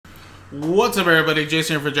What's up, everybody?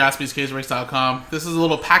 Jason here for JaspysCaseBreaks.com. This is a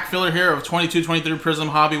little pack filler here of 22-23 Prizm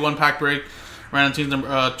Hobby 1-pack break. Random teams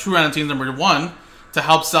number, true random teams number 1 to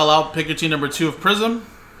help sell out. Pick your team number 2 of Prizm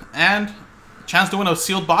and chance to win a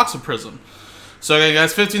sealed box of Prizm. So again,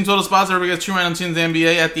 guys, 15 total spots. Everybody gets 2 random teams in the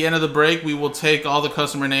NBA. At the end of the break, we will take all the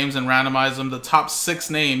customer names and randomize them. The top 6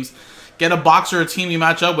 names get a box or a team you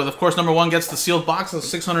match up with. Of course, number 1 gets the sealed box of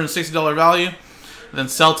 $660 value. Then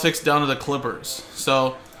Celtics down to the Clippers.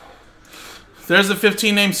 So there's the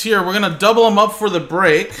 15 names here. We're going to double them up for the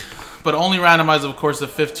break, but only randomize, of course, the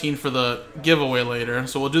 15 for the giveaway later.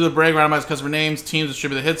 So we'll do the break, randomize customer names, teams,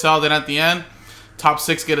 distribute the hits out. Then at the end, top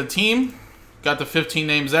 6 get a team. Got the 15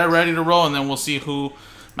 names there ready to roll, and then we'll see who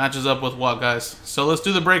matches up with what, guys. So let's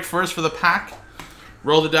do the break first for the pack.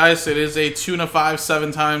 Roll the dice. It is a 2 and a 5,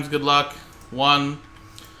 7 times. Good luck. 1,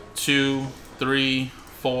 2, 3,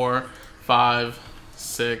 4, 5,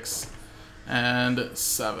 6, and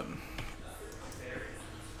 7.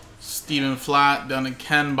 Stephen Flat down to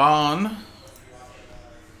Ken Bond.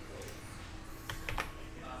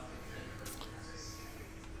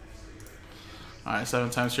 Alright, 7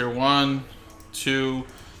 times here. 1, 2,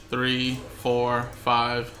 3, 4,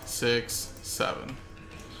 5, 6, 7.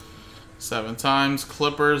 7 times.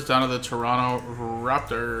 Clippers down to the Toronto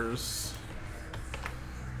Raptors.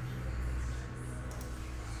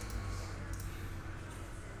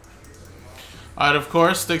 Alright, of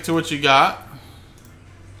course, stick to what you got.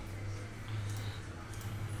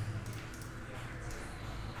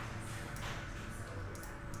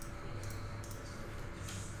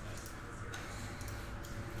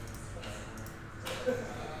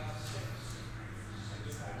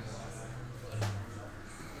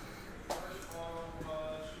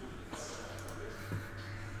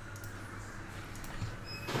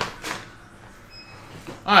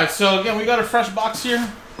 Alright, so again, we got a fresh box here.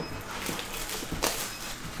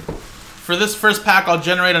 For this first pack, I'll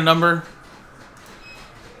generate a number.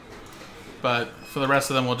 But for the rest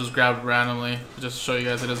of them, we'll just grab it randomly. Just to show you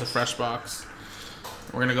guys it is a fresh box.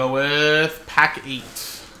 We're going to go with pack 8.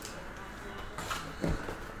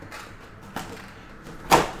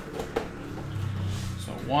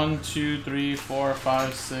 So 1, 2, 3, 4,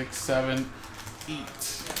 5, 6, 7, 8.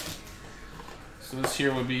 So this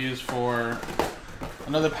here would be used for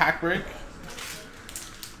another pack break.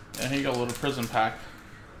 And here you go, a little Prizm pack.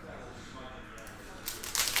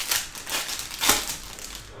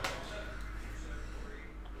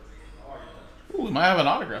 Ooh, we might have an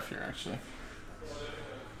autograph here, actually.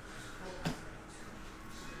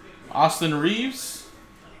 Austin Reeves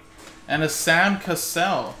and a Sam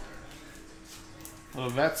Cassell. Little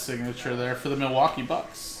vet signature there for the Milwaukee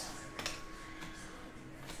Bucks.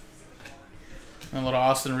 And a little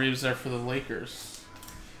Austin Reeves there for the Lakers.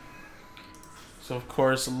 So, of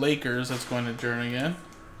course, Lakers, that's going to Journey in.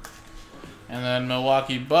 And then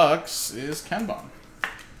Milwaukee Bucks is Ken Bond.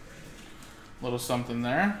 Little something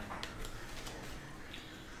there.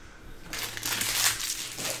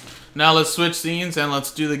 Now let's switch scenes and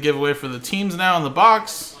let's do the giveaway for the teams now in the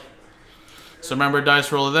box. So remember,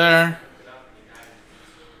 dice roller there.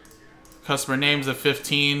 Customer names of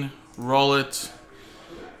 15. Roll it.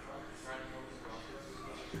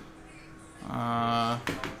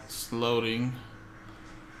 It's loading.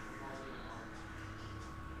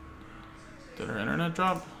 Did our internet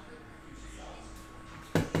drop?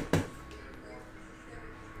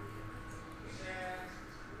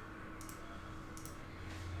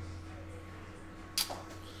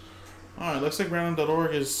 Alright, looks like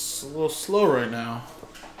random.org is a little slow right now.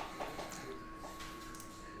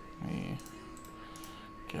 Let me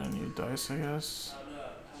get a new dice, I guess.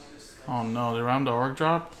 Oh no, did random.org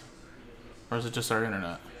drop? Or is it just our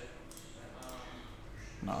internet?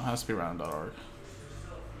 No, it has to be random.org.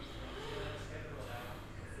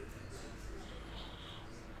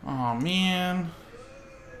 Oh man.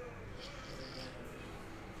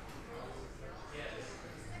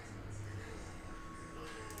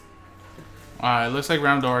 Alright, looks like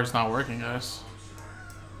random.org is not working, guys.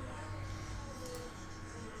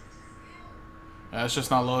 Yeah, it's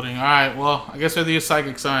just not loading. Alright, well, I guess we have to use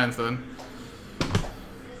Psychic Science then.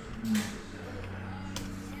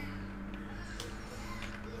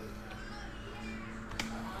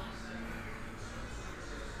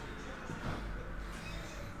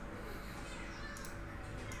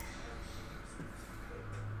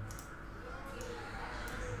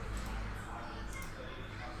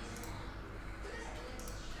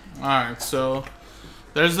 Alright, so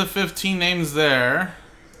there's the 15 names there.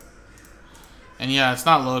 And yeah, it's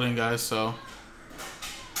not loading, guys, so.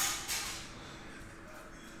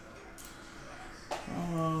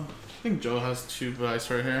 I think Joe has 2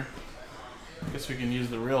 dice right here. I guess we can use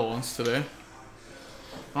the real ones today.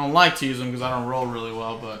 I don't like to use them because I don't roll really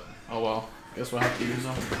well, but oh well. Guess we'll have to use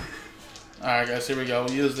them. Alright guys, here we go.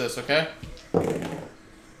 We'll use this, okay?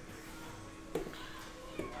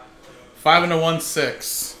 5 and a 1,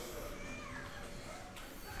 6.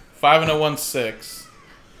 5 and a 1, 6.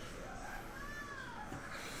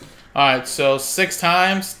 Alright, so 6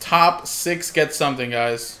 times. Top 6 gets something,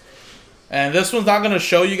 guys. And this one's not going to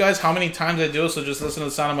show you guys how many times I do it, so just listen to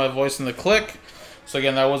the sound of my voice and the click. So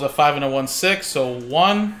again, that was a 5 and a 1, 6. So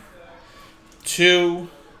 1, 2,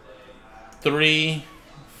 3,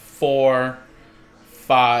 4,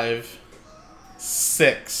 5,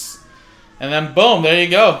 6. And then boom, there you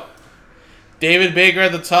go. David Baker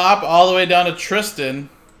at the top, all the way down to Tristan.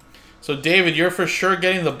 So David, you're for sure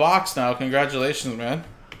getting the box now. Congratulations, man.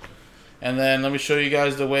 And then let me show you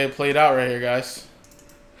guys the way it played out right here, guys.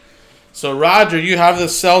 So Roger, you have the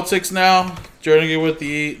Celtics now. Joining with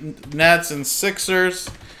the Nets and Sixers.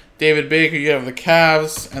 David Baker, you have the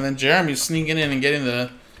Cavs. And then Jeremy's sneaking in and getting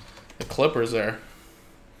the Clippers there.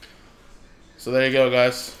 So there you go,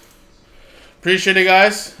 guys. Appreciate it,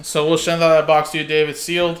 guys. So we'll send out that box to you, David,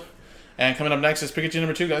 sealed. And coming up next is Pikachu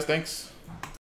number 2, guys. Thanks.